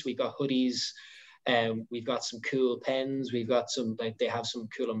t-shirts, we've got hoodies, We've got some cool pens. We've got some, like, they have some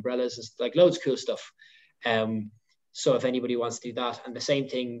cool umbrellas, and like loads of cool stuff. So if anybody wants to do that, and the same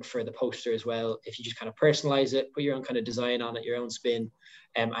thing for the poster as well, if you just kind of personalize it, put your own kind of design on it, your own spin,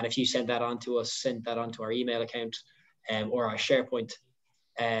 and if you send that on to us, send that on to our email account or our SharePoint,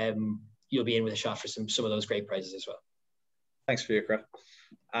 you'll be in with a shot for some of those great prizes as well. Thanks, Fiacra.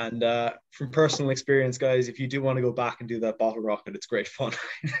 And from personal experience, guys, if you do want to go back and do that bottle rocket, it's great fun.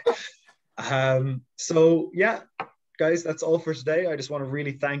 So yeah, guys, that's all for today. I just want to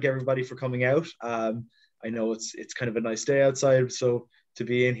really thank everybody for coming out. I know it's kind of a nice day outside, so to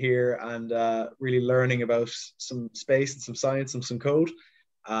be in here and really learning about some space and some science and some code,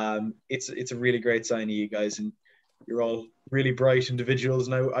 it's a really great sign of you guys, and you're all really bright individuals,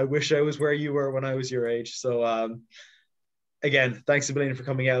 and I wish I was where you were when I was your age. So again, thanks a million for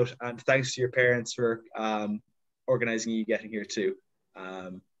coming out, and thanks to your parents for organizing you getting here too,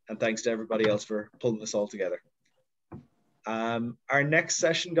 and thanks to everybody else for pulling this all together. Our next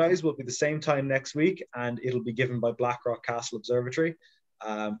session, guys, will be the same time next week, and it'll be given by Blackrock Castle Observatory.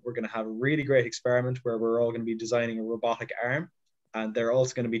 We're going to have a really great experiment where we're all going to be designing a robotic arm, and they're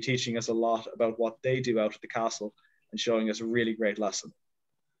also going to be teaching us a lot about what they do out at the castle and showing us a really great lesson.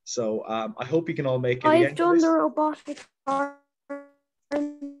 So I hope you can all make it. I've done the robotic arm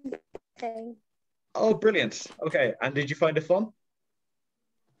thing. Oh, brilliant. Okay, and did you find it fun?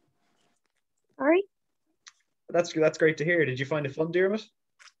 Sorry? That's great to hear. Did you find it fun, Dermot?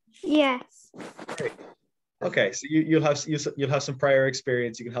 Yes. Great. Okay, so you'll have some prior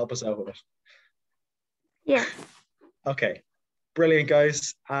experience. You can help us out with it. Yeah. Okay, brilliant,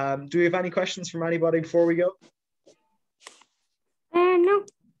 guys. Do we have any questions from anybody before we go? No.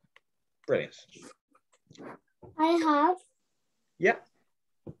 Brilliant. I have. Yeah.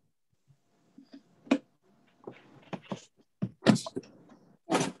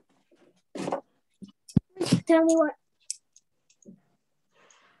 Tell me what.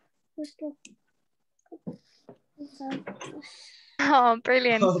 Oh,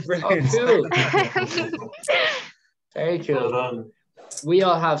 brilliant. Oh, brilliant. Oh, cool. Very cool. Well done. We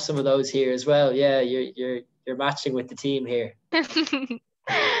all have some of those here as well. Yeah, you're matching with the team here.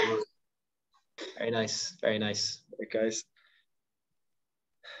 Very nice. Very nice. Great, guys.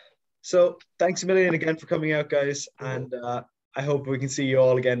 So thanks a million again for coming out, guys, and I hope we can see you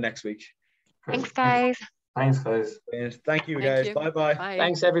all again next week. Thanks, guys. Thanks, guys. And thank you, Thank guys. you. Bye-bye. Bye.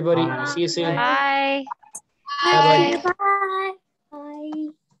 Thanks, everybody. Bye. See you soon. Bye. Bye-bye. Bye. Bye.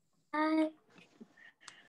 Bye.